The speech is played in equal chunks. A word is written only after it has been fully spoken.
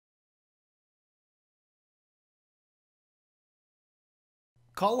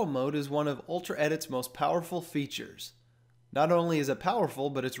Column mode is one of UltraEdit's most powerful features. Not only is it powerful,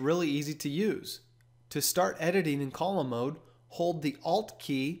 but it's really easy to use. To start editing in column mode, hold the Alt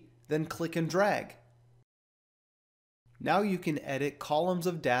key, then click and drag. Now you can edit columns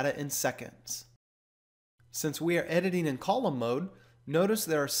of data in seconds. Since we are editing in column mode, notice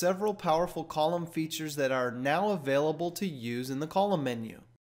there are several powerful column features that are now available to use in the column menu.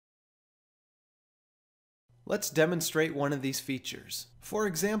 Let's demonstrate one of these features. For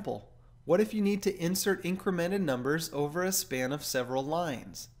example, what if you need to insert incremented numbers over a span of several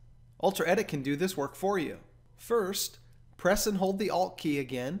lines? UltraEdit can do this work for you. First, press and hold the Alt key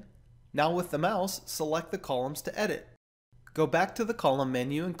again. Now with the mouse, select the columns to edit. Go back to the column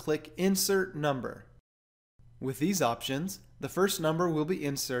menu and click Insert Number. With these options, the first number will be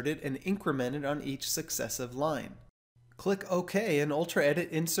inserted and incremented on each successive line. Click OK and UltraEdit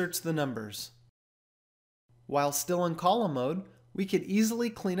inserts the numbers. While still in column mode, we can easily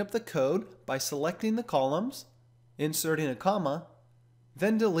clean up the code by selecting the columns, inserting a comma,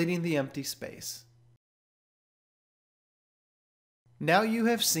 then deleting the empty space. Now you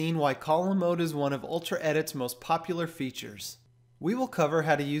have seen why column mode is one of UltraEdit's most popular features. We will cover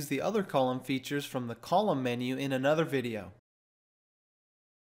how to use the other column features from the column menu in another video.